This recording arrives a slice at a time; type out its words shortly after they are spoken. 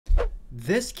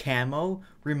This camo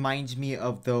reminds me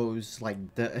of those,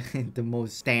 like, the the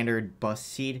most standard bus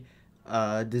seat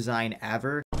design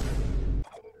ever.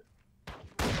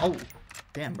 Oh,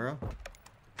 damn, bro.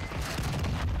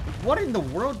 What in the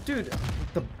world? Dude,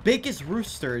 the biggest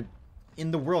rooster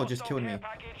in the world just killed me.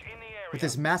 With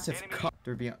his massive cock.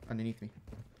 They're being underneath me.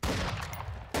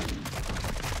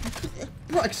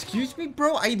 Bro, excuse me,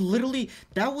 bro? I literally...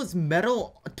 That was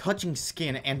metal touching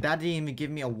skin, and that didn't even give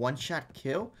me a one-shot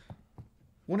kill?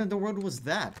 What in the world was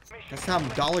that? That's some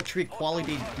Dollar Tree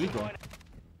quality deagle.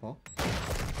 Well...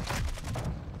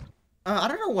 I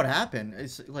don't know what happened.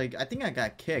 It's like, I think I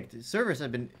got kicked. Service has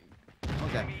been...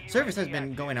 Okay. Service has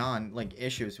been going on, like,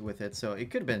 issues with it, so it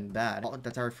could have been that.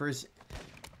 That's our first...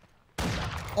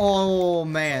 Oh,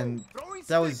 man.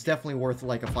 That was definitely worth,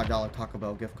 like, a $5 Taco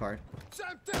Bell gift card.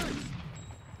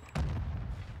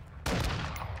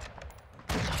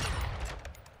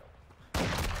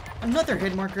 Another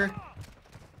hit marker.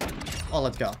 Oh,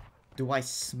 let's go. Do I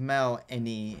smell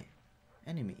any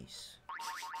enemies?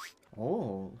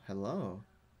 Oh, hello.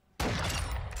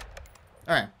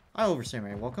 Alright, I'll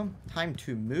overstimulate. Welcome. Time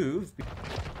to move.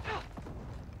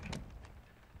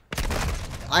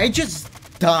 I just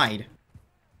died.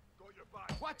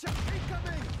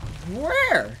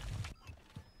 Where?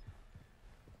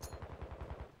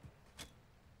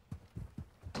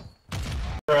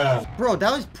 Bro,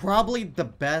 that was probably the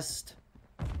best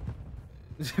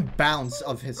bounce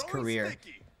of his career.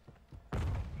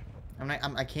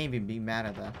 I can't even be mad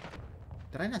at that.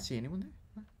 Did I not see anyone there?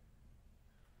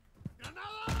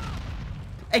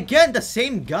 Again, the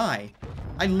same guy.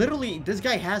 This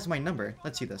guy has my number.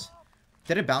 Let's see this.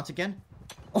 Did it bounce again?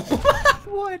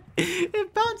 What?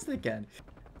 It bounced again.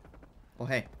 Oh,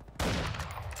 hey.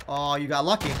 Oh, you got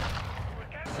lucky.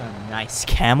 Oh, nice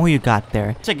camo you got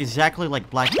there. It's like exactly like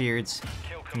Blackbeard's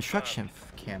construction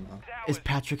camo. Is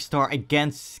Patrick Star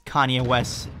against Kanye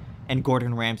West and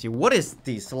Gordon Ramsay? What is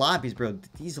these lobbies, bro?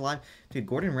 These lobbies, dude.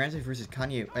 Gordon Ramsay versus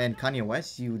Kanye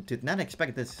West. You did not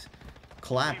expect this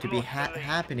collab to be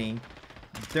happening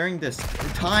during this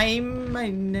time.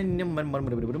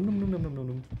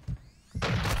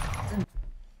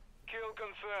 Kill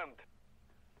confirmed.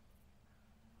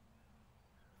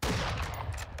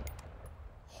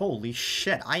 Holy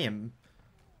shit! I am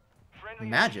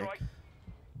magic.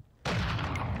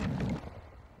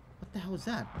 What the hell is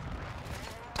that?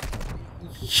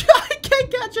 I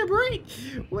can't catch a break!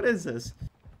 What is this?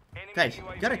 Guys, you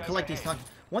gotta collect these tokens.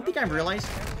 One thing I realized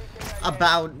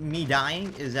about me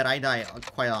dying is that I die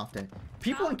quite often.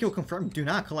 People in Kill Confirm do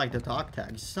not collect the dog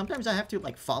tags. Sometimes I have to,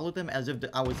 like, follow them as if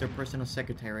I was their personal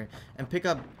secretary and pick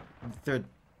up the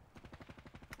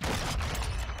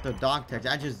dog tags.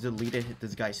 I just deleted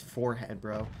this guy's forehead,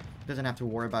 bro. Doesn't have to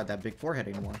worry about that big forehead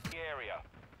anymore.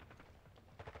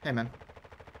 Hey, man.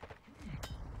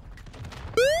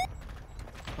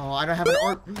 Oh, I don't have an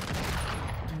art.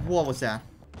 What was that?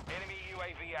 Enemy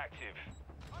UAV active.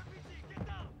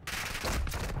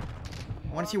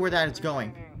 I want to see where that is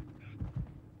going.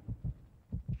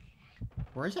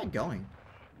 Where is that going?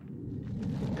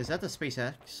 Is that the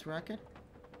SpaceX rocket?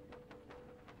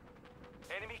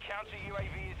 Enemy counter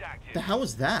UAV is active. The hell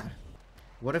is that?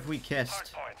 What if we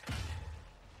kissed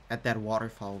at that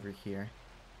waterfall over here?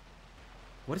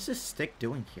 What is this stick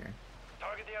doing here?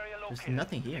 There's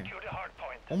nothing here.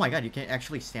 Oh my god, you can't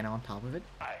actually stand on top of it?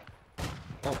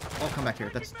 Oh, come back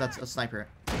here. That's a sniper.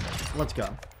 Let's go.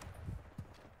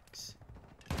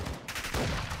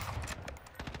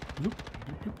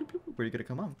 Where are you gonna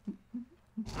come on?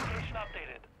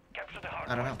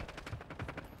 I don't know.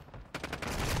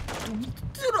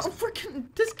 Dude, a freaking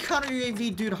this counter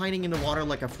UAV dude hiding in the water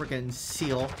like a freaking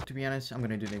seal. To be honest, I'm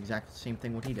gonna do the exact same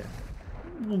thing what he did.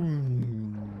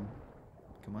 Come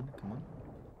on, come on.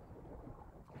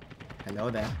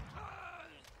 Hello there.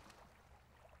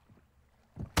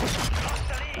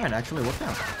 That actually worked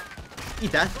out.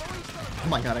 Eat that. Oh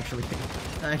my god, I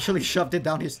actually shoved it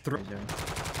down his throat.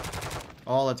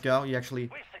 Oh, let's go. You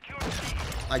actually...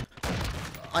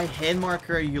 I hit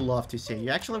marker you love to see.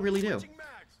 You actually really do.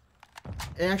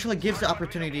 It actually gives the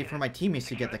opportunity for my teammates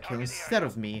to get the kill instead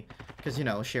of me. Because, you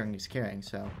know, sharing is caring,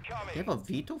 so... They have a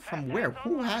veto? From where?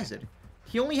 Who has it?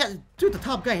 He only has... Dude, the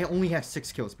top guy only has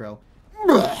 6 kills, bro.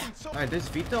 Alright, this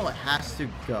veto has to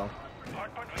go.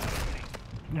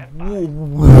 They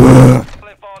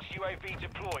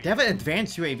have an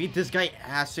advanced UAV. This guy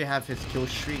has to have his kill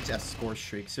streaks as score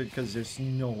streaks, because there's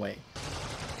no way.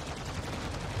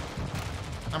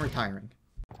 I'm retiring.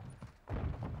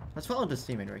 Let's follow this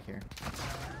teammate right here.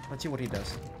 Let's see what he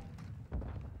does.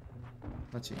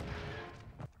 Let's see.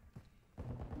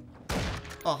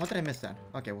 Oh, how did I miss that?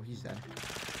 Okay, well, he's dead.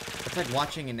 It's like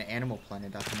watching an Animal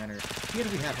Planet documentary. Here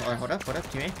we have. Alright, hold up,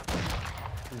 teammate.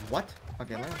 What?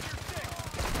 Okay,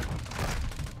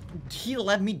 he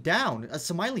let me down. A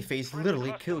smiley face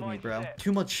literally killed me, bro.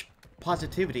 Too much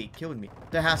positivity killed me.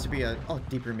 There has to be a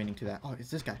deeper meaning to that. Oh, it's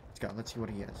this guy. Let's go. Let's see what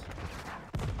he has.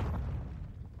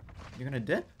 You're gonna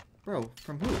dip? Bro,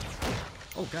 from who?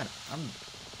 Oh god, I'm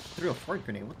threw a fart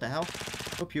grenade. What the hell?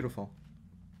 So beautiful.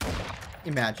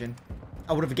 Imagine.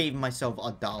 I would have gave myself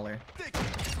 $1.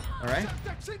 Alright?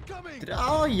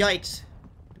 Oh, yikes.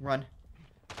 Run.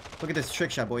 Look at this trick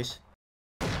shot, boys.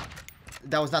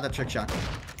 That was not the trick shot.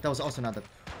 That was also not the...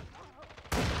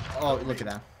 Oh, look at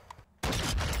that.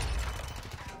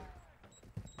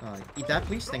 Eat that,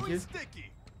 please. Thank you.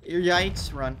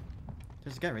 Yikes. Run.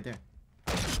 There's a guy right there.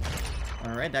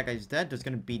 Alright, that guy's dead. There's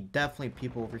gonna be definitely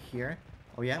people over here.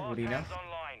 Oh, yeah? What do you know?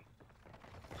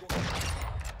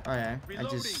 Alright, I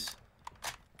just...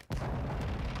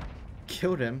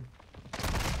 killed him.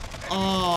 Oh!